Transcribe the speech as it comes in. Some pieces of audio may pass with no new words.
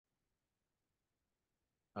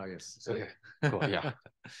Oh, yes. Okay, cool. Yeah.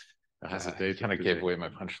 I kind of gave away my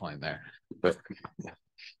punchline there, but yeah.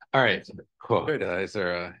 All right, cool. Good. Is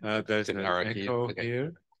there there's an hierarchy? echo Okay.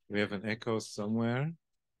 here. We have an echo somewhere.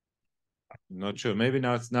 I'm not sure. Maybe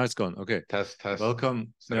now it's gone. Okay. Test.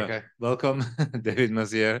 Welcome. Is that okay? Welcome, David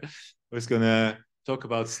Mazieres. We're gonna talk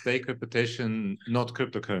about stake reputation, not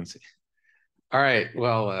cryptocurrency. All right.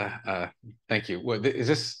 Well, thank you. What is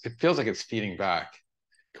this? It feels like it's feeding back.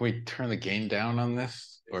 Can we turn the gain down on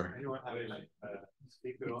this, or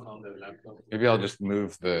Speaker on the laptop? maybe I'll just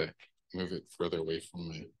move it further away from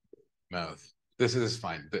my mouth. This is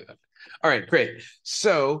fine. All right, great.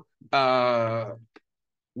 So, why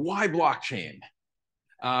blockchain?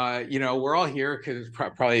 We're all here because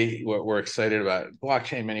probably what we're excited about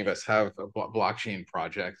blockchain. Many of us have blockchain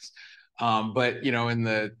projects. But in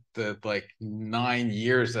the like 9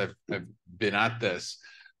 years I've been at this,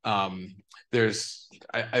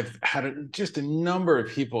 I've had just a number of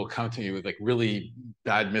people come to me with like really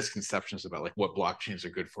bad misconceptions about like what blockchains are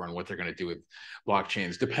good for and what they're going to do with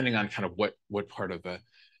blockchains, depending on kind of what part of the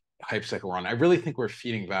hype cycle we're on. I really think we're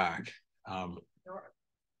feeding back.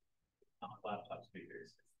 Laptop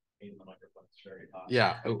speakers. The microphone is very hot.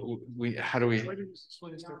 Yeah, how do we? Are you sure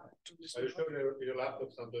your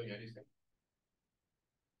laptop's not doing anything?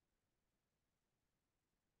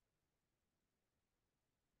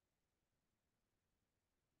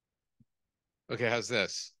 Okay, how's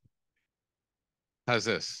this? How's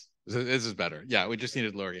this? This is better. Yeah, we just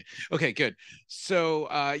needed lower gain. Okay, good. So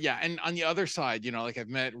yeah, and on the other side, like I've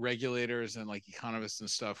met regulators and like economists and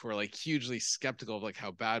stuff who are like hugely skeptical of like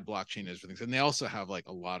how bad blockchain is for things, and they also have like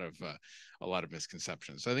a lot of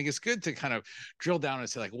misconceptions. So I think it's good to kind of drill down and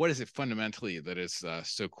say like, what is it fundamentally that is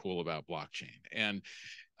so cool about blockchain? And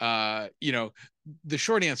the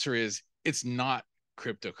short answer is it's not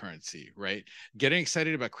cryptocurrency, right? Getting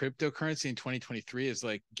excited about cryptocurrency in 2023 is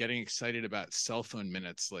like getting excited about cell phone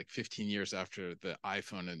minutes like 15 years after the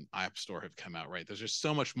iPhone and App Store have come out, right? There's just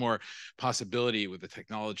so much more possibility with the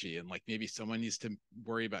technology, and like maybe someone needs to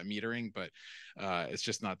worry about metering, but it's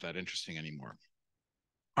just not that interesting anymore.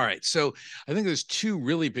 All right, so I think there's two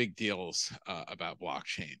really big deals about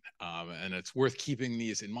blockchain, and it's worth keeping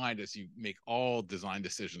these in mind as you make all design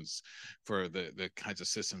decisions for the kinds of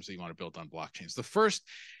systems that you want to build on blockchains. The first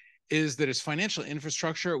is that it's financial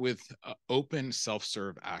infrastructure with open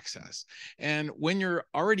self-serve access. And when you're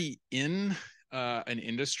already in an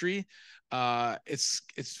industry,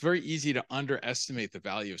 it's very easy to underestimate the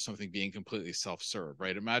value of something being completely self-serve,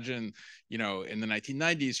 right? Imagine, in the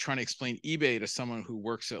 1990s, trying to explain eBay to someone who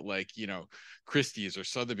works at like, Christie's or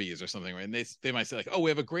Sotheby's or something, right? And they might say like, oh, we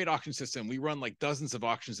have a great auction system. We run like dozens of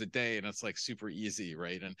auctions a day, and it's like super easy,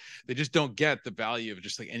 right? And they just don't get the value of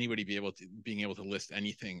just like anybody being able to list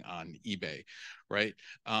anything on eBay, right?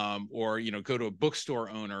 Or go to a bookstore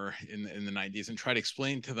owner in the 90s and try to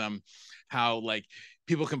explain to them how like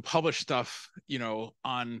people can publish stuff,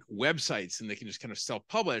 on websites, and they can just kind of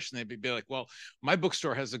self-publish, and they'd be like, well, my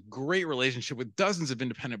bookstore has a great relationship with dozens of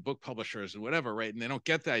independent book publishers and whatever, right? And they don't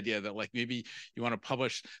get the idea that like maybe you want to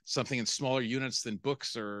publish something in smaller units than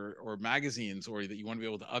books or magazines, or that you want to be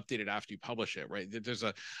able to update it after you publish it, right? There's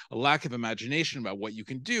a lack of imagination about what you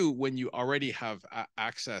can do when you already have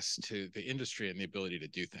access to the industry and the ability to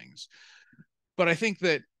do things. But I think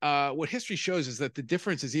that what history shows is that the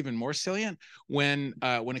difference is even more salient when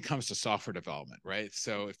it comes to software development, right?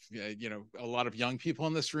 So if a lot of young people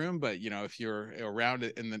in this room, but if you're around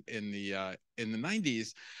in the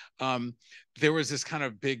 90s, there was this kind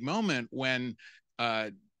of big moment when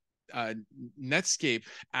Netscape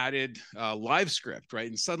added LiveScript, right?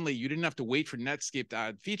 And suddenly you didn't have to wait for Netscape to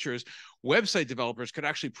add features. Website developers could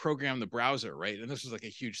actually program the browser, right? And this was like a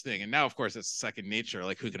huge thing. And now, of course, it's second nature.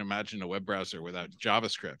 Like, who can imagine a web browser without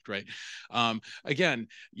JavaScript, right? Again,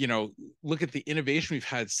 look at the innovation we've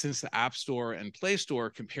had since the App Store and Play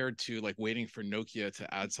Store compared to like waiting for Nokia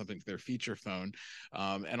to add something to their feature phone.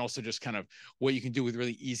 And also just kind of what you can do with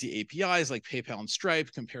really easy APIs like PayPal and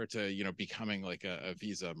Stripe compared to, becoming like a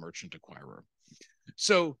Visa merchant acquirer.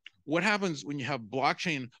 So what happens when you have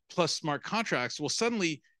blockchain plus smart contracts? Well,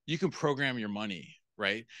 suddenly you can program your money,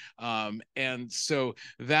 right? And so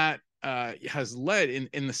that has led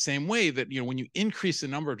in the same way that, when you increase the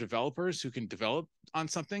number of developers who can develop on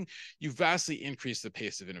something, you vastly increase the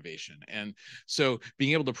pace of innovation. And so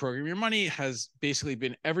being able to program your money has basically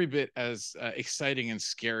been every bit as exciting and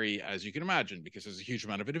scary as you can imagine, because there's a huge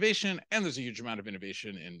amount of innovation, and there's a huge amount of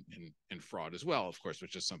innovation in fraud as well, of course,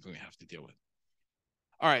 which is something we have to deal with.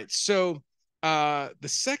 All right, so the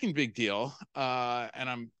second big deal, and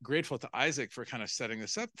I'm grateful to Isaac for kind of setting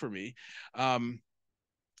this up for me,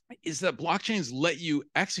 is that blockchains let you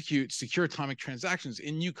execute secure atomic transactions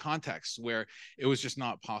in new contexts where it was just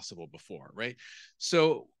not possible before, right?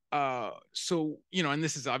 So, and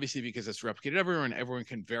this is obviously because it's replicated everywhere and everyone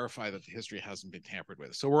can verify that the history hasn't been tampered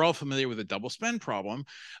with. So we're all familiar with the double spend problem.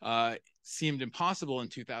 Seemed impossible in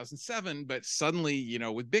 2007, but suddenly,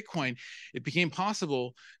 with Bitcoin, it became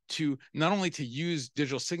possible to not only to use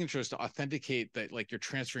digital signatures to authenticate that like you're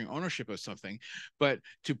transferring ownership of something, but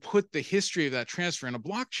to put the history of that transfer in a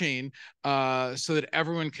blockchain so that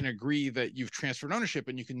everyone can agree that you've transferred ownership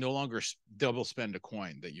and you can no longer double spend a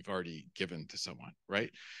coin that you've already given to someone,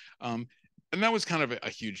 right? And that was kind of a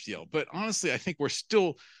huge deal. But honestly, I think we're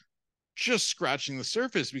still just scratching the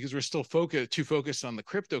surface because we're still too focused on the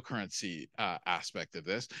cryptocurrency aspect of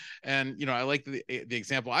this. And I like the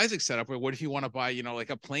example Isaac set up, where what if you want to buy like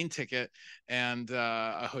a plane ticket and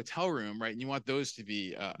a hotel room, right? And you want those to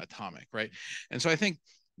be atomic, right? And so I think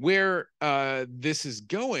where this is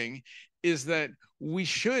going is that we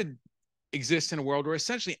should exist in a world where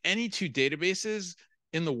essentially any two databases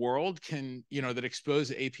in the world can, that expose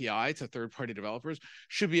the API to third-party developers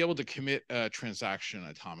should be able to commit a transaction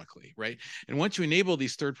atomically, right? And once you enable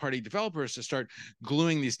these third-party developers to start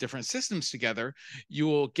gluing these different systems together, you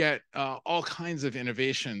will get all kinds of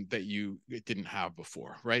innovation that you didn't have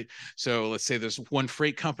before, right? So let's say there's one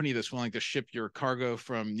freight company that's willing to ship your cargo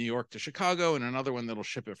from New York to Chicago and another one that'll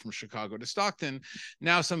ship it from Chicago to Stockton.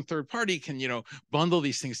 Now some third party can, bundle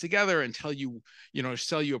these things together and sell you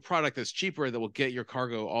a product that's cheaper that will get your cargo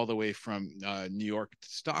all the way from New York to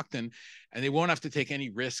Stockton, and they won't have to take any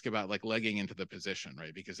risk about like legging into the position,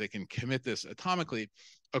 right? Because they can commit this atomically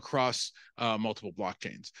across multiple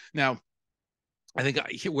blockchains. Now, I think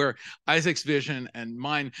where Isaac's vision and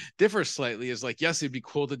mine differ slightly is like, yes, it'd be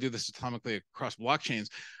cool to do this atomically across blockchains,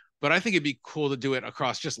 but I think it'd be cool to do it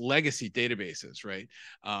across just legacy databases, right?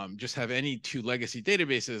 Just have any two legacy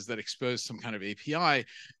databases that expose some kind of API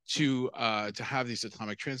to have these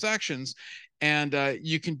atomic transactions. And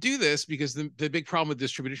you can do this because the big problem with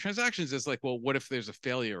distributed transactions is like, well, what if there's a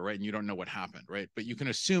failure, right? And you don't know what happened, right? But you can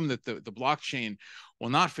assume that the blockchain will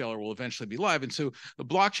not fail or will eventually be live. And so the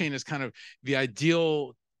blockchain is kind of the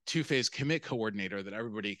ideal two-phase commit coordinator that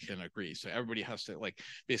everybody can agree. So everybody has to like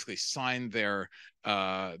basically sign their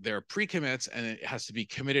pre-commits, and it has to be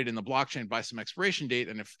committed in the blockchain by some expiration date.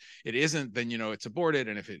 And if it isn't, then it's aborted.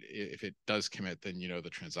 And if it does commit, then the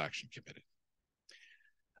transaction committed.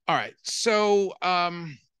 All right. So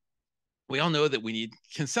we all know that we need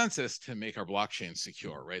consensus to make our blockchain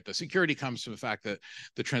secure, right? The security comes from the fact that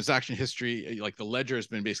the transaction history, like the ledger, has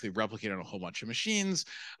been basically replicated on a whole bunch of machines.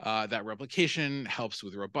 That replication helps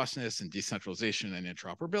with robustness and decentralization and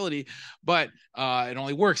interoperability, but it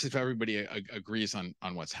only works if everybody agrees on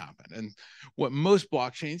what's happened. And what most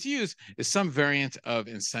blockchains use is some variant of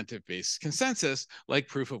incentive-based consensus, like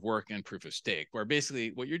proof of work and proof of stake, where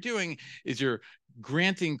basically what you're doing is you're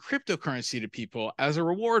granting cryptocurrency to people as a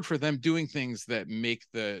reward for them doing things that make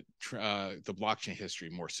the blockchain history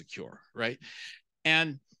more secure, right?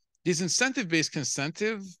 And these incentive-based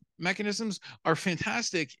consentive mechanisms are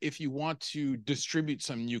fantastic if you want to distribute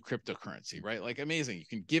some new cryptocurrency, right? Like amazing. You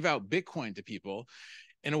can give out Bitcoin to people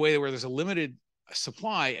in a way where there's a limited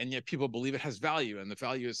supply, and yet people believe it has value, and the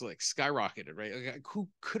value is like skyrocketed, right? Like, who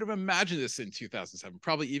could have imagined this in 2007?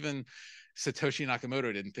 Probably even Satoshi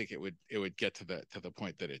Nakamoto didn't think it would get to the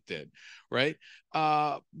point that it did, right?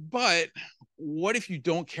 But what if you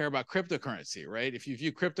don't care about cryptocurrency, right? If you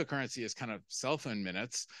view cryptocurrency as kind of cell phone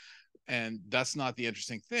minutes, and that's not the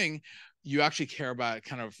interesting thing, you actually care about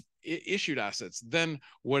kind of issued assets, then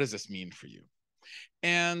what does this mean for you?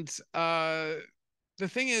 And the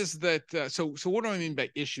thing is that, so what do I mean by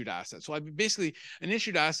issued assets? Well, basically an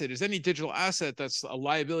issued asset is any digital asset that's a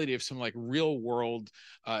liability of some like real world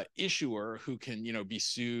issuer who can, be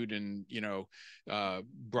sued and,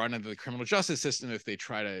 brought into the criminal justice system if they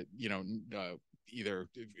try to, either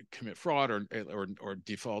commit fraud or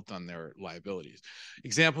default on their liabilities.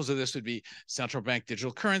 Examples of this would be central bank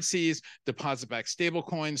digital currencies, deposit-backed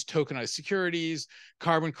stablecoins, tokenized securities,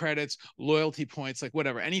 carbon credits, loyalty points, like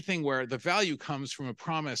whatever, anything where the value comes from a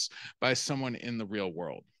promise by someone in the real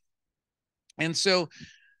world. And so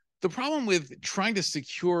the problem with trying to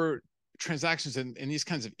secure transactions in these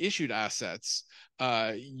kinds of issued assets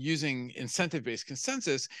using incentive-based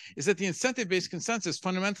consensus is that the incentive-based consensus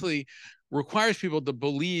fundamentally requires people to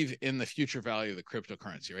believe in the future value of the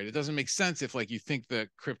cryptocurrency, right? It doesn't make sense if like you think the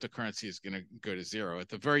cryptocurrency is going to go to zero. At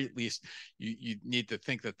the very least, you need to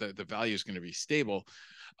think that the value is going to be stable.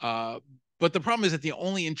 But the problem is that the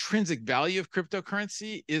only intrinsic value of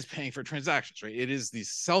cryptocurrency is paying for transactions, right? It is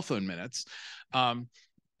these cell phone minutes.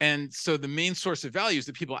 And so the main source of value is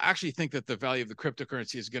that people actually think that the value of the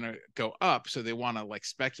cryptocurrency is going to go up, so they want to like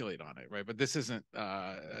speculate on it, right? But this isn't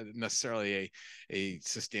necessarily a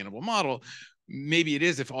sustainable model. Maybe it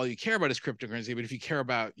is if all you care about is cryptocurrency, but if you care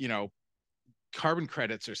about, you know, carbon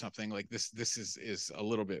credits or something like this is a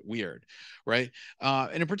little bit weird, right?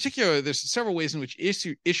 And in particular, there's several ways in which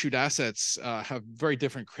issued assets have very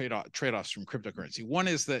different trade-offs from cryptocurrency. One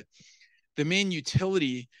is that the main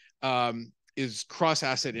utility is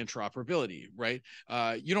cross-asset interoperability, right?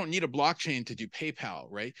 You don't need a blockchain to do PayPal,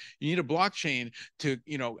 right? You need a blockchain to,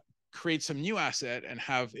 you know, create some new asset and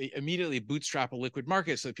have immediately bootstrap a liquid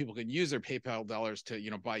market so that people can use their PayPal dollars to, you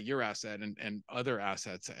know, buy your asset and other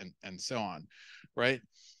assets and so on, right?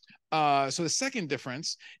 So the second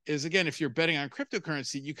difference is, again, if you're betting on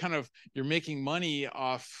cryptocurrency, you're making money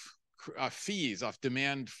off fees, off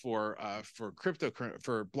demand for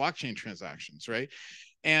blockchain transactions, right?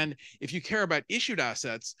 And if you care about issued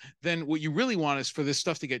assets, then what you really want is for this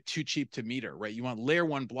stuff to get too cheap to meter, right? You want layer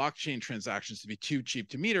one blockchain transactions to be too cheap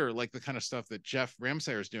to meter, like the kind of stuff that Jeff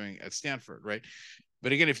Ramsayer is doing at Stanford, right?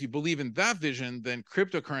 But again, if you believe in that vision, then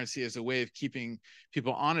cryptocurrency as a way of keeping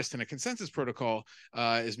people honest in a consensus protocol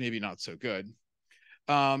is maybe not so good.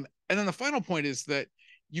 And then the final point is that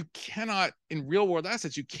you cannot, in real world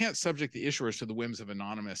assets, you can't subject the issuers to the whims of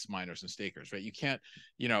anonymous miners and stakers, right? You can't,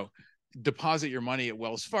 you know, deposit your money at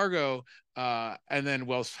Wells Fargo and then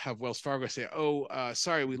Wells Fargo say, oh,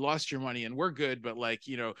 sorry, we lost your money and we're good, but like,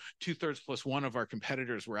 you know, 2/3 plus one of our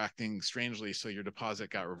competitors were acting strangely, so your deposit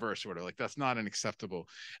got reversed or whatever. Like, that's not an acceptable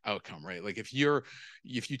outcome, right? Like, if you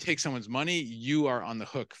take someone's money, you are on the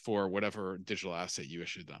hook for whatever digital asset you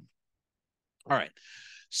issued them. All right,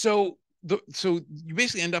 so you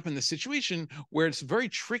basically end up in the situation where it's very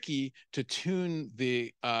tricky to tune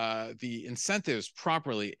the incentives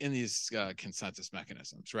properly in these consensus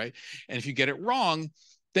mechanisms, right? And if you get it wrong,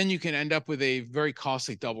 then you can end up with a very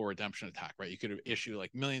costly double redemption attack, right? You could issue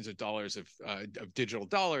like millions of dollars of digital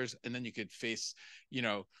dollars, and then you could face, you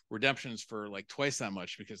know, redemptions for like twice that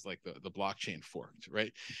much because like the blockchain forked,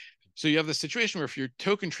 right? So you have the situation where if your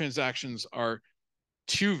token transactions are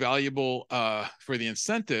too valuable for the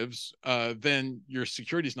incentives, then your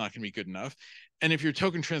security is not going to be good enough. And if your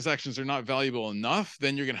token transactions are not valuable enough,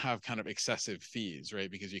 then you're going to have kind of excessive fees,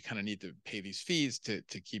 right? Because you kind of need to pay these fees to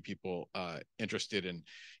keep people interested in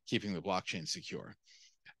keeping the blockchain secure.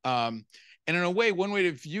 And in a way, one way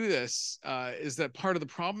to view this is that part of the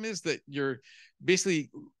problem is that you're basically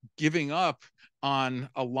giving up on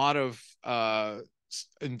a lot of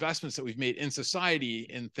investments that we've made in society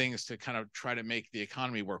in things to kind of try to make the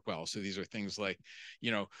economy work well. So these are things like,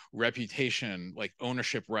 you know, reputation, like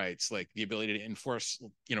ownership rights, like the ability to enforce,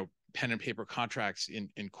 you know, pen and paper contracts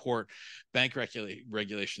in court, bank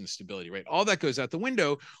regulation stability, right? All that goes out the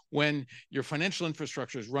window when your financial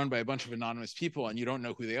infrastructure is run by a bunch of anonymous people and you don't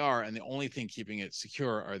know who they are, and the only thing keeping it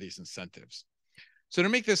secure are these incentives. So to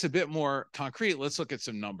make this a bit more concrete, let's look at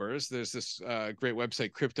some numbers. There's this great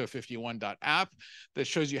website, crypto51.app, that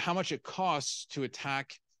shows you how much it costs to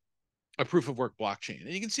attack a proof of work blockchain.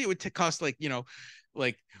 And you can see it would cost like, you know,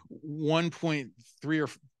 like $1.3 or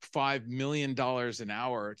 $5 million an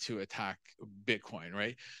hour to attack Bitcoin,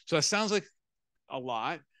 right? So that sounds like a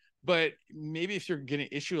lot, but maybe if you're going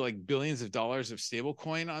to issue like billions of dollars of stable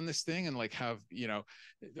coin on this thing and like have, you know,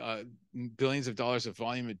 billions of dollars of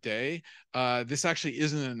volume a day, this actually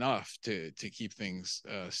isn't enough to keep things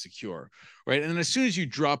secure, right? And then as soon as you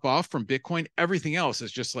drop off from Bitcoin, everything else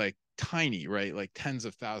is just like tiny, right? Like tens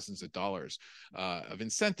of thousands of dollars of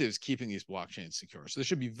incentives keeping these blockchains secure. So this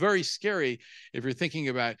should be very scary if you're thinking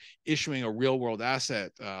about issuing a real world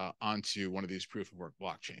asset onto one of these proof of work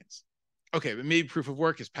blockchains. Okay, but maybe proof of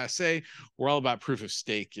work is passé. We're all about proof of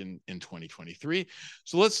stake in 2023.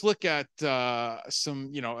 So let's look at some,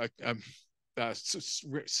 you know, a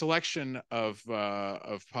selection of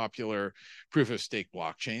popular proof of stake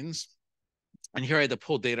blockchains. And here I had to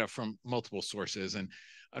pull data from multiple sources. And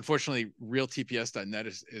unfortunately, realtps.net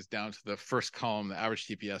is down to the first column, the average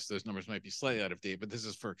TPS. Those numbers might be slightly out of date, but this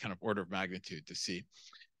is for kind of order of magnitude to see.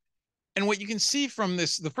 And what you can see from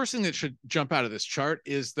this, the first thing that should jump out of this chart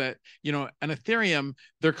is that, you know, on Ethereum,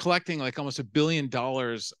 they're collecting like almost $1 billion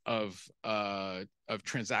of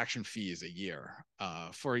transaction fees a year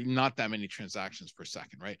for not that many transactions per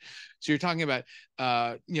second, right? So you're talking about,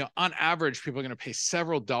 you know, on average, people are going to pay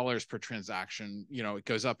several dollars per transaction. You know, it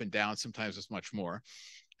goes up and down. Sometimes it's much more.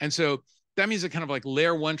 And so that means that kind of like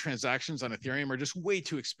layer one transactions on Ethereum are just way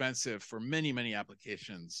too expensive for many, many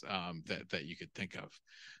applications that you could think of.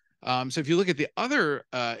 So if you look at the other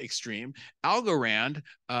extreme, Algorand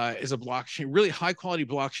is a blockchain, really high quality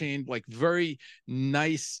blockchain, like very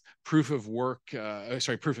nice proof of work,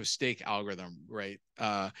 proof of stake algorithm, right?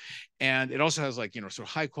 And it also has like, sort of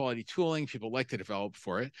high quality tooling. People like to develop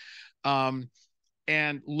for it.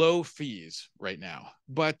 And low fees right now.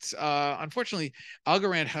 But unfortunately,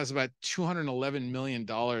 Algorand has about $211 million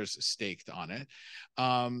staked on it.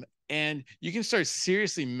 And you can start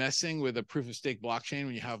seriously messing with a proof of stake blockchain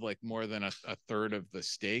when you have like more than a third of the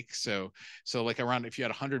stake. So like around, if you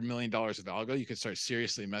had $100 million of algo, you could start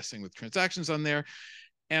seriously messing with transactions on there.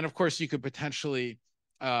 And of course, you could potentially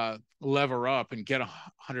lever up and get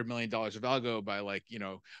 $100 million of algo by like,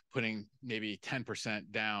 putting maybe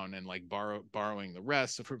 10% down and like borrowing the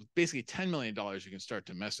rest. So for basically $10 million, you can start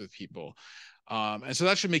to mess with people. And so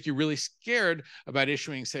that should make you really scared about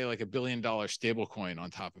issuing, say, like $1 billion stable coin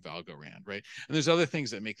on top of Algorand, right? And there's other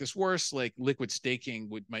things that make this worse, like liquid staking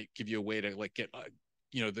might give you a way to like get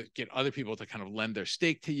other people to kind of lend their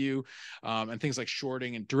stake to you, and things like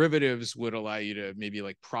shorting and derivatives would allow you to maybe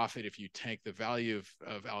like profit if you tank the value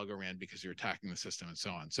of Algorand because you're attacking the system and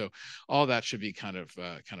so on. So all that should be kind of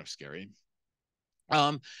scary.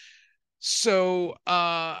 So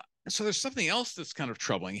there's something else that's kind of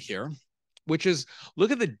troubling here, which is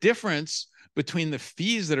look at the difference between the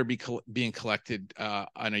fees that are being collected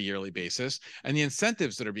on a yearly basis and the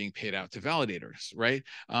incentives that are being paid out to validators, right?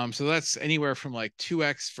 So that's anywhere from like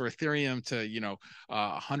 2x for Ethereum to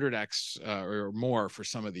 100x or more for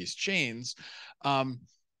some of these chains.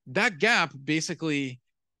 That gap basically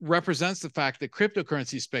represents the fact that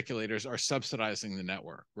cryptocurrency speculators are subsidizing the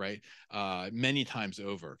network, right? Many times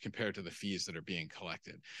over compared to the fees that are being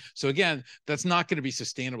collected. So again, that's not going to be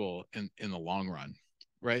sustainable in the long run,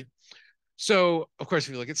 right? So of course,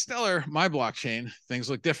 if you look at Stellar, my blockchain, things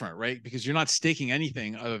look different, right? Because you're not staking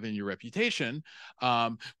anything other than your reputation.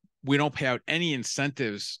 We don't pay out any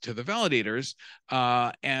incentives to the validators.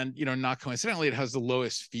 And, not coincidentally, it has the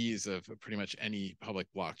lowest fees of pretty much any public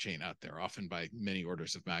blockchain out there, often by many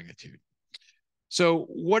orders of magnitude. So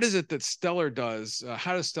what is it that Stellar does?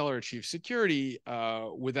 How does Stellar achieve security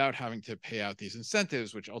without having to pay out these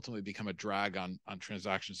incentives, which ultimately become a drag on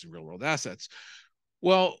transactions in real world assets?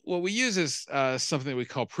 Well, what we use is something that we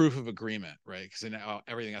call proof of agreement, right? Because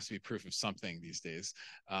everything has to be proof of something these days.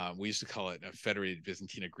 We used to call it a federated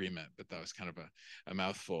Byzantine agreement, but that was kind of a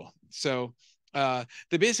mouthful. So the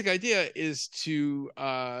basic idea is to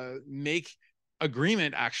make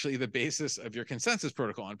agreement actually the basis of your consensus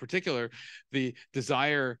protocol. In particular, the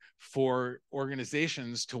desire for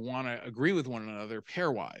organizations to want to agree with one another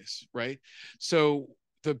pairwise, right? So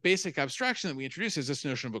the basic abstraction that we introduce is this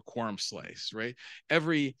notion of a quorum slice, right?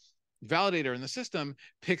 Every validator in the system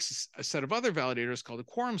picks a set of other validators called a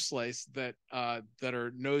quorum slice that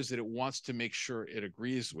knows that it wants to make sure it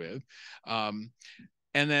agrees with. And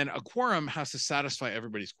then a quorum has to satisfy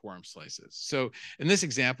everybody's quorum slices. So in this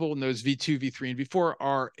example, nodes V2, V3, and V4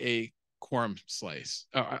 are a quorum slice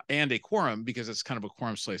and a quorum because it's kind of a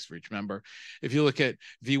quorum slice for each member. If you look at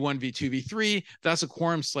V1, V2, V3, that's a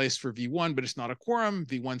quorum slice for V1, but it's not a quorum.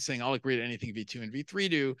 V1 saying, I'll agree to anything V2 and V3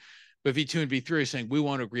 do, but V2 and V3 are saying, we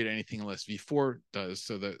won't agree to anything unless V4 does.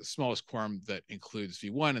 So the smallest quorum that includes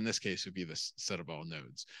V1 in this case would be the set of all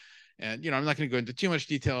nodes. And, I'm not going to go into too much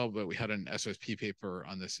detail, but we had an SOSP paper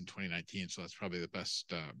on this in 2019. So that's probably the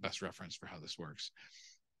best reference for how this works.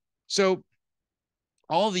 So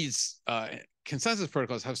all these consensus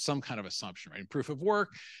protocols have some kind of assumption, right? In proof of work,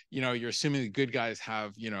 you're assuming the good guys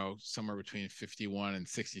have, somewhere between 51 and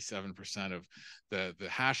 67% of the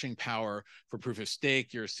hashing power. For proof of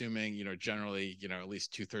stake, you're assuming, generally, at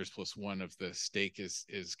least 2/3 plus 1 of the stake is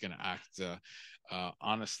going to act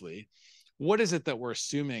honestly. What is it that we're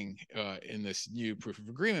assuming in this new proof of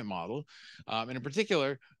agreement model? And in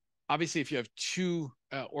particular, obviously, if you have two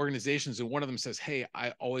organizations and one of them says, hey,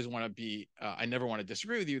 I always want to be, I never want to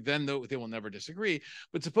disagree with you, then they will never disagree.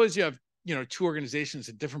 But suppose you have, two organizations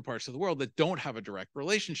in different parts of the world that don't have a direct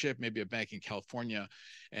relationship, maybe a bank in California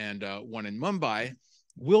and one in Mumbai,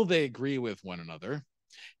 will they agree with one another?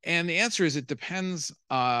 And the answer is it depends,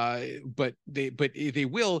 but they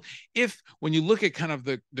will if when you look at kind of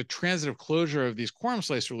the transitive closure of these quorum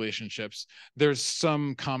slice relationships, there's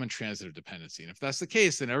some common transitive dependency. And if that's the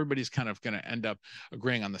case, then everybody's kind of going to end up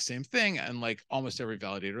agreeing on the same thing. And like almost every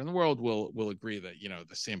validator in the world will agree that,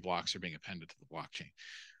 the same blocks are being appended to the blockchain.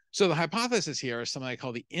 So the hypothesis here is something I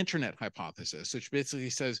call the internet hypothesis, which basically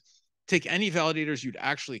says, take any validators you'd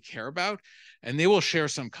actually care about, and they will share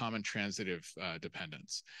some common transitive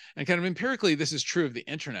dependence. And kind of empirically, this is true of the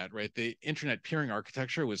internet, right? The internet peering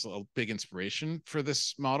architecture was a big inspiration for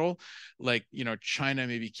this model. Like, China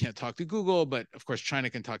maybe can't talk to Google, but of course China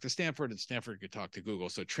can talk to Stanford and Stanford could talk to Google.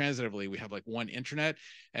 So transitively, we have like one internet.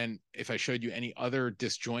 And if I showed you any other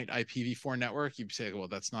disjoint IPv4 network, you'd say, well,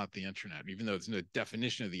 that's not the internet, even though there's no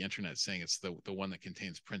definition of the internet saying it's the one that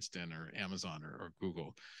contains Princeton or Amazon or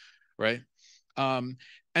Google, right?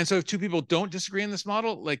 And so if two people don't disagree in this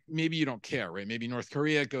model, like maybe you don't care, right? Maybe North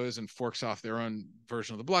Korea goes and forks off their own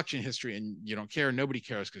version of the blockchain history and you don't care. Nobody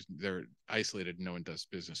cares because they're isolated. No one does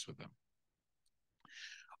business with them.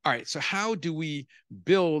 All right, so how do we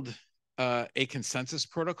build a consensus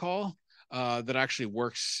protocol that actually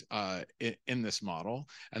works in this model?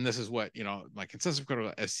 And this is what, my consensus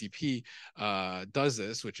protocol, SCP, does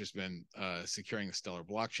this, which has been securing the Stellar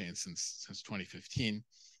blockchain since 2015.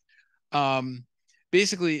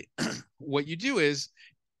 Basically, what you do is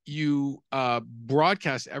you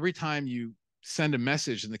broadcast every time you send a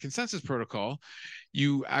message in the consensus protocol,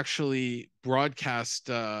 you actually broadcast,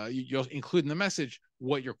 you'll include in the message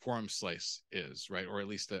what your quorum slice is, right? Or at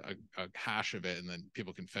least a hash of it, and then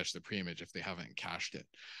people can fetch the preimage if they haven't cached it.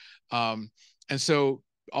 And so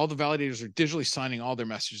all the validators are digitally signing all their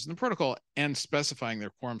messages in the protocol and specifying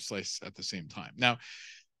their quorum slice at the same time. Now,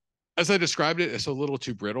 as I described it, it's a little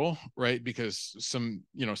too brittle, right? Because some,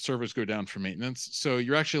 servers go down for maintenance. So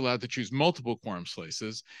you're actually allowed to choose multiple quorum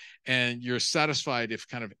slices, and you're satisfied if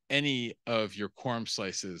kind of any of your quorum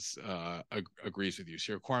slices agrees with you.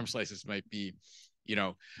 So your quorum slices might be,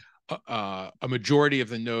 a majority of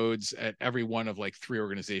the nodes at every one of like 3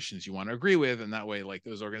 organizations you want to agree with. And that way, like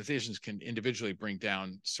those organizations can individually bring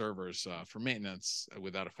down servers for maintenance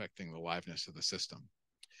without affecting the liveness of the system.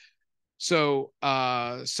 So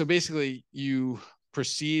basically you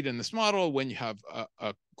proceed in this model when you have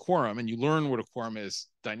a quorum, and you learn what a quorum is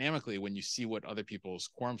dynamically when you see what other people's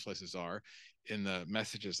quorum slices are in the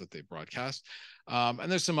messages that they broadcast.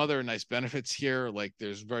 And there's some other nice benefits here, like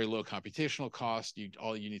there's very low computational cost.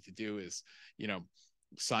 All you need to do is,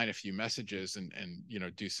 sign a few messages and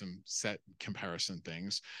do some set comparison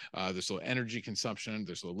things. There's low energy consumption,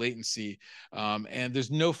 there's low latency, and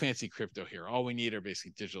there's no fancy crypto here. All we need are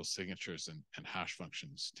basically digital signatures and hash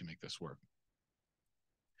functions to make this work.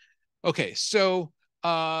 Okay, so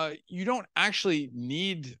you don't actually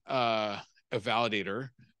need a validator,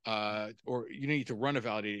 or you need to run a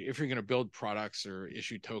validator if you're going to build products or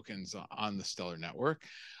issue tokens on the Stellar network.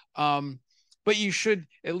 But you should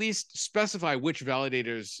at least specify which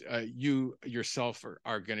validators you yourself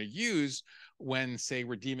are going to use when, say,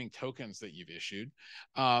 redeeming tokens that you've issued.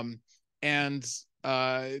 And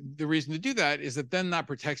the reason to do that is that then that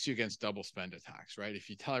protects you against double spend attacks, right?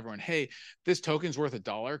 If you tell everyone, hey, this token's worth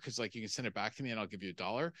 $1 because like you can send it back to me and I'll give you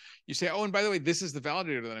 $1. You say, oh, and by the way, this is the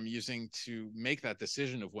validator that I'm using to make that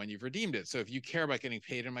decision of when you've redeemed it. So if you care about getting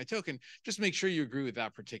paid in my token, just make sure you agree with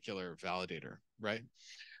that particular validator, right?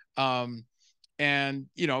 And,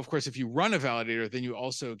 of course, if you run a validator, then you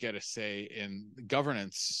also get a say in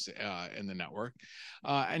governance in the network.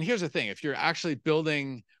 And here's the thing, if you're actually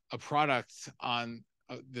building a product on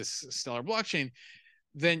this Stellar blockchain,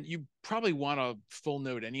 then you probably want a full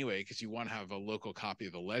node anyway, because you want to have a local copy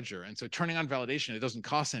of the ledger. And so turning on validation, it doesn't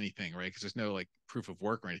cost anything, right? Because there's no like proof of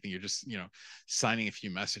work or anything. You're just, signing a few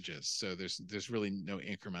messages. So there's really no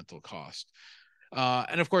incremental cost.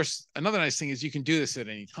 And of course, another nice thing is you can do this at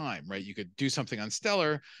any time, right? You could do something on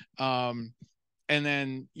Stellar, and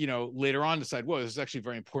then, later on decide, whoa, this is actually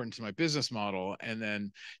very important to my business model. And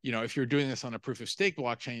then, if you're doing this on a proof of stake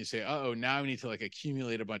blockchain, you say, oh, now we need to like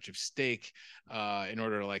accumulate a bunch of stake in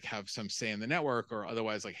order to like have some say in the network, or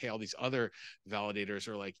otherwise like, hey, all these other validators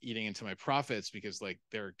are like eating into my profits because like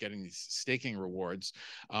they're getting these staking rewards.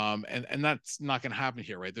 And that's not going to happen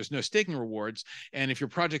here, right? There's no staking rewards. And if your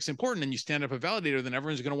project's important and you stand up a validator, then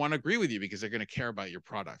everyone's going to want to agree with you because they're going to care about your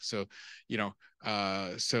product. So,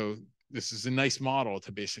 so this is a nice model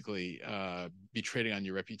to basically be trading on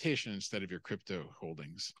your reputation instead of your crypto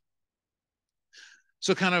holdings.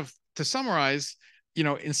 So kind of to summarize,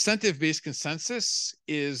 incentive-based consensus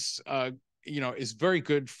is very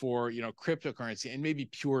good for, cryptocurrency and maybe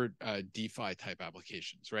pure DeFi type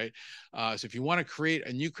applications, right? So if you want to create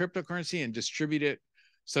a new cryptocurrency and distribute it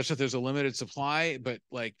such that there's a limited supply, but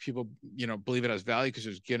like people, believe it has value because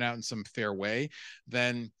it's given out in some fair way,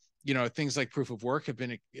 then things like proof of work have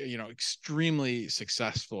been, extremely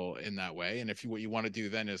successful in that way. And if what you want to do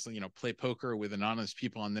then is, play poker with anonymous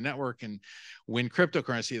people on the network and win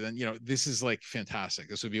cryptocurrency, then, this is like fantastic.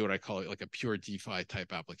 This would be what I call it, like a pure DeFi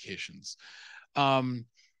type applications.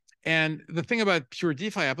 And the thing about pure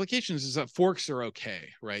DeFi applications is that forks are okay,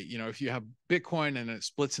 right? You know, if you have Bitcoin and it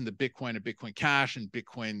splits into Bitcoin and Bitcoin Cash and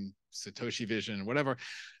Bitcoin Satoshi Vision and whatever,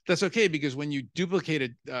 that's okay, because when you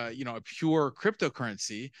duplicated, you know, a pure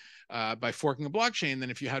cryptocurrency by forking a blockchain,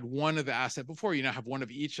 then if you had one of the asset before, you now have one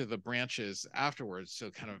of each of the branches afterwards.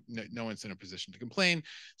 So kind of no one's in a position to complain.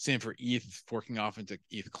 Same for ETH forking off into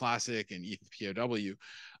ETH Classic and ETH POW.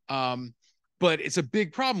 But it's a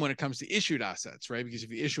big problem when it comes to issued assets, right? Because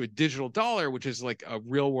if you issue a digital dollar, which is like a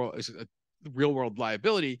real world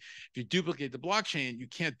liability, if you duplicate the blockchain, you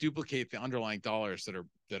can't duplicate the underlying dollars that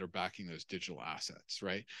are backing those digital assets,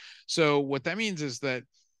 right? So what that means is that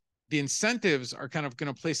the incentives are kind of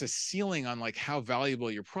going to place a ceiling on like how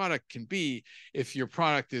valuable your product can be if your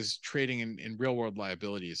product is trading in real world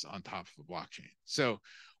liabilities on top of a blockchain. So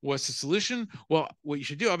what's the solution? Well, what you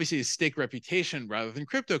should do obviously is stake reputation rather than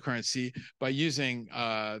cryptocurrency by using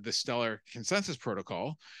the Stellar consensus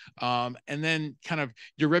protocol. And then kind of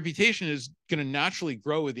your reputation is going to naturally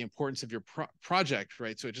grow with the importance of your project,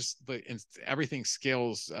 right? So it just everything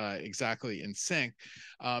scales exactly in sync.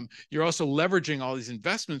 You're also leveraging all these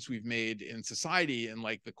investments we've made in society and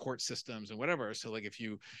like the court systems and whatever. So like if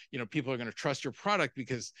you know, people are going to trust your product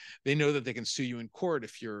because they know that they can sue you in court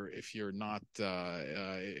if you're not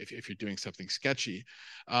if you're doing something sketchy.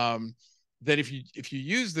 That if you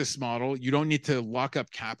use this model, you don't need to lock up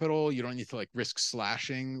capital. You don't need to like risk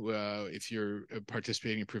slashing if you're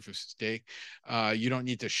participating in proof of stake. You don't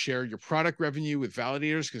need to share your product revenue with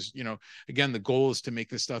validators because, you know, again, the goal is to make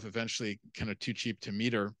this stuff eventually kind of too cheap to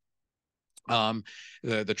meter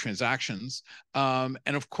the transactions. And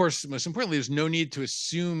of course, most importantly, there's no need to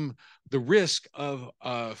assume the risk of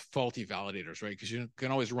faulty validators, right? Because you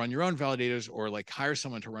can always run your own validators or like hire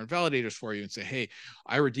someone to run validators for you and say, hey,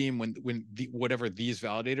 I redeem when whatever these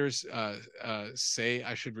validators say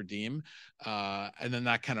I should redeem. And then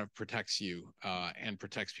that kind of protects you and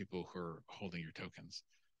protects people who are holding your tokens.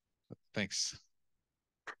 Thanks.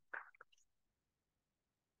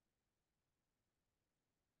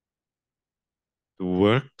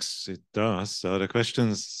 Works, it does. Other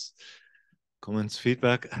questions, comments,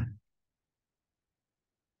 feedback?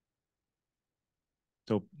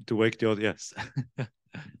 To wake the audience.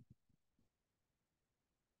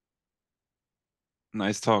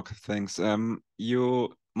 Nice talk, thanks.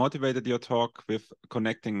 You motivated your talk with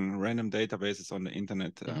connecting random databases on the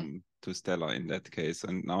internet to Stellar in that case,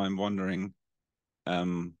 and now I'm wondering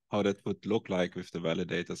how that would look like with the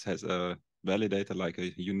validators. Has a validator like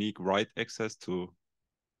a unique write access to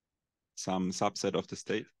some subset of the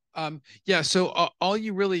state? Yeah, so all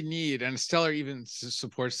you really need, and Stellar even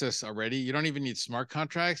supports this already, you don't even need smart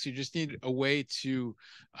contracts. You just need a way to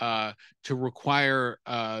require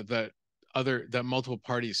that multiple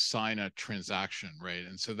parties sign a transaction, right?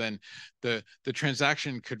 And so then the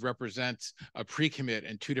transaction could represent a pre-commit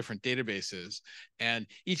in two different databases, and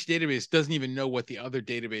each database doesn't even know what the other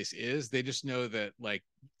database is. They just know that like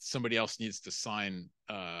somebody else needs to sign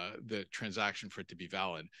the transaction for it to be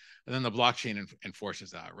valid, and then the blockchain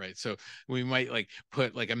enforces that, right? So we might like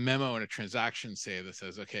put like a memo in a transaction, say, that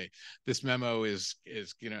says, okay, this memo is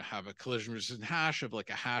going to have a collision resistant hash of like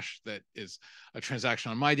a hash that is a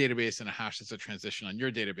transaction on my database and a hash that's a transition on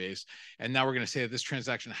your database, and now we're going to say that this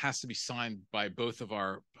transaction has to be signed by both of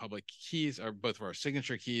our public keys or both of our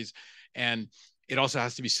signature keys, and it also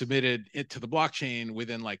has to be submitted to the blockchain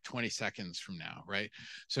within like 20 seconds from now, right?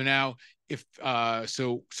 So now if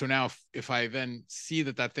if I then see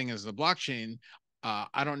that thing is the blockchain,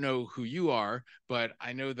 I don't know who you are, but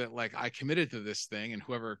I know that like I committed to this thing, and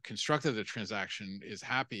whoever constructed the transaction is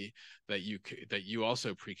happy that you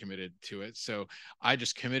also pre-committed to it. So I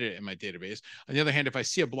just committed it in my database. On the other hand, if I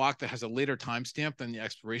see a block that has a later timestamp than the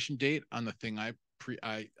expiration date on the thing on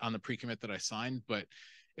the pre-commit that I signed, but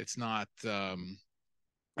it's not but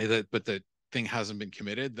the thing hasn't been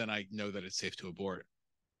committed, then I know that it's safe to abort.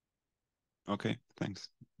 Okay, thanks.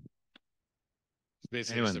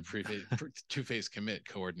 Basically, it's a two-phase commit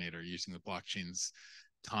coordinator using the blockchain's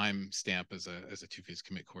time stamp as a two-phase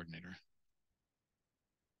commit coordinator.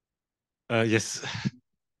 Yes.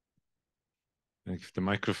 I give the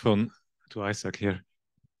microphone to Isaac here.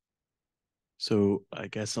 So I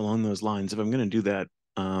guess along those lines, if I'm going to do that,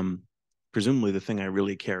 presumably the thing I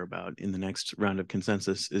really care about in the next round of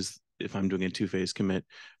consensus is if I'm doing a two-phase commit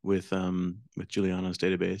with Giuliano's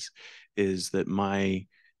database, is that my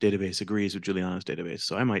database agrees with Giuliano's database.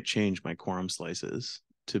 So I might change my quorum slices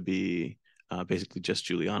to be basically just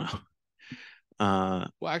Giuliano. Well,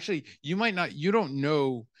 actually, you might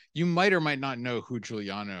or might not know who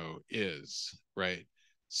Giuliano is, right?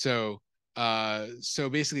 So So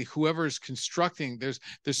basically, whoever's constructing, there's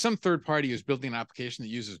some third party who's building an application that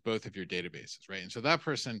uses both of your databases, right? And so that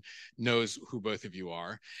person knows who both of you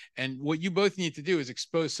are. And what you both need to do is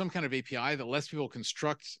expose some kind of API that lets people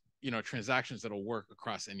construct, transactions that'll work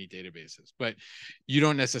across any databases. But you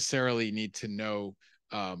don't necessarily need to know,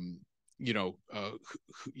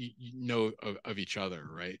 know of each other,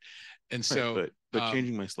 right? And so, right, but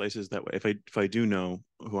changing my slices that way, if I do know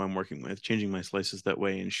who I'm working with, changing my slices that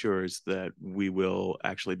way ensures that we will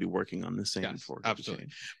actually be working on the same. yes, fork. absolutely.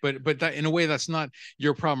 But that, in a way, that's not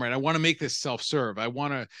your problem, right? I want to make this self-serve. I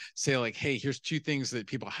want to say like, hey, here's two things that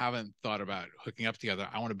people haven't thought about hooking up together.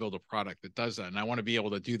 I want to build a product that does that, and I want to be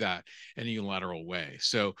able to do that in a unilateral way.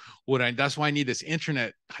 So that's why I need this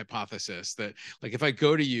internet hypothesis that, like, if I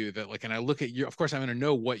go to you, that like, and I look at you, of course I'm going to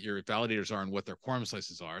know what your validators are and what their quorum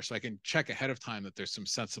slices are, so I can check ahead of time that there's some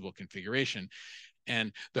sensible configuration.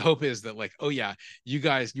 And the hope is that, like, oh yeah, you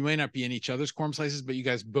guys, you may not be in each other's quorum slices, but you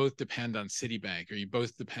guys both depend on Citibank, or you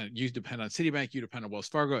depend on Citibank, you depend on Wells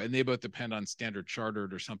Fargo, and they both depend on Standard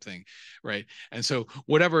Chartered or something, right? And so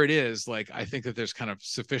whatever it is, like, I think that there's kind of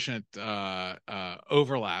sufficient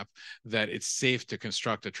overlap that it's safe to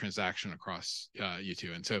construct a transaction across you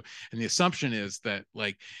two. And the assumption is that,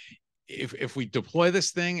 like, if we deploy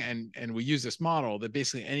this thing and we use this model, that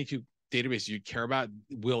basically any two databases you care about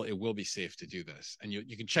will be safe to do this, and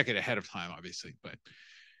you can check it ahead of time, obviously. But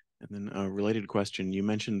and then a related question: you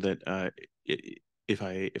mentioned that if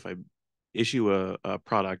I issue a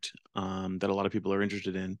product that a lot of people are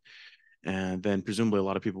interested in, and then presumably a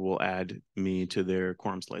lot of people will add me to their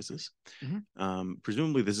quorum slices. Mm-hmm.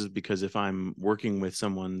 Presumably this is because if I'm working with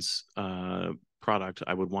someone's product,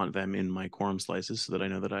 I would want them in my quorum slices so that I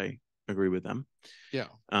know that I agree with them. Yeah.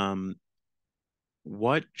 I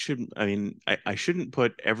shouldn't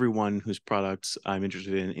put everyone whose products I'm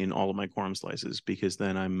interested in all of my quorum slices, because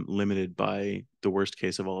then I'm limited by the worst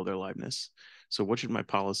case of all of their liveness. So what should my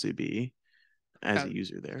policy be as a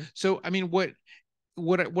user there? So, I mean, what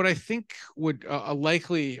I think would a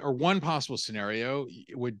likely, or one possible scenario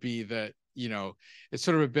would be that, it's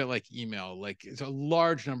sort of a bit like email. Like, it's a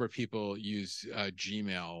large number of people use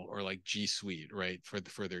Gmail or like G Suite, right,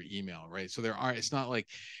 for their email, right? So it's not like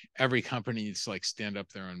every company needs to like stand up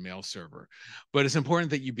their own mail server, but it's important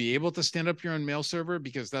that you be able to stand up your own mail server,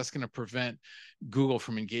 because that's going to prevent Google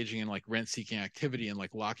from engaging in like rent-seeking activity and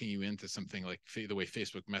like locking you into something like the way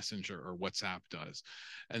Facebook Messenger or WhatsApp does.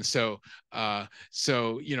 And so, I'm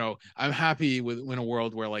happy in a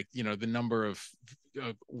world where, like, the number of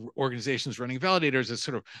organizations running validators is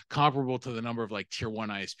sort of comparable to the number of like tier 1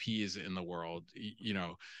 ISPs in the world,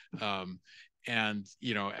 and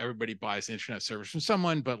everybody buys internet service from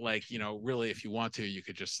someone, but like, really, if you want to, you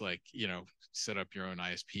could just like, set up your own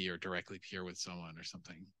ISP or directly peer with someone or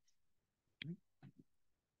something.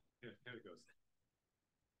 Here it goes.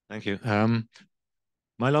 Thank you.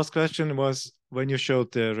 My last question was, when you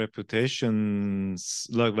showed the reputations,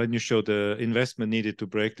 like when you showed the investment needed to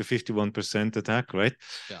break the 51% attack, right?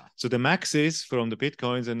 Yeah. So the max is from the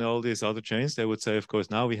Bitcoins and all these other chains, they would say, of course,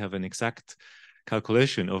 now we have an exact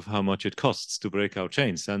calculation of how much it costs to break our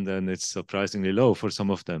chains. And then it's surprisingly low for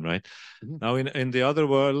some of them, right? Mm-hmm. Now, in the other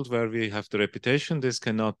world where we have the reputation, this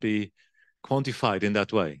cannot be quantified in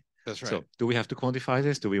that way. That's right. So do we have to quantify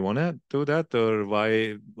this? Do we want to do that? Or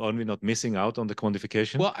why are we not missing out on the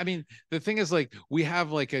quantification? Well, I mean, the thing is, like, we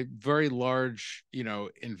have like a very large,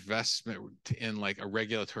 investment in like a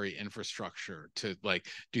regulatory infrastructure to like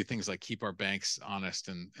do things like keep our banks honest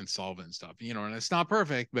and solvent and stuff, and it's not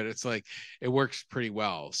perfect, but it's like, it works pretty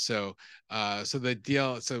well. So, the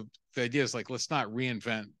idea is like, let's not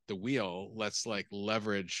reinvent the wheel. Let's like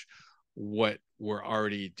leverage what we're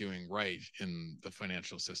already doing right in the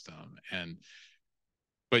financial system,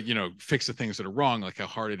 but fix the things that are wrong, like how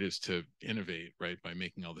hard it is to innovate, right, by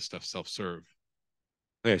making all this stuff self-serve.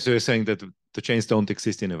 Okay, so you're saying that the chains don't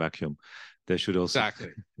exist in a vacuum. They should also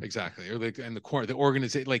exactly, or like, and the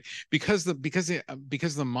organization, like, because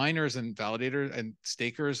the miners and validators and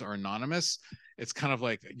stakers are anonymous, it's kind of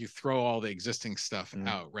like you throw all the existing stuff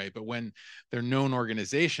out, right? But when they're known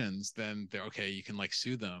organizations, then they're okay, you can like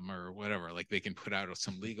sue them or whatever, like they can put out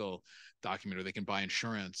some legal document, or they can buy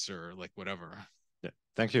insurance or like whatever. Yeah,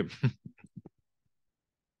 thank you.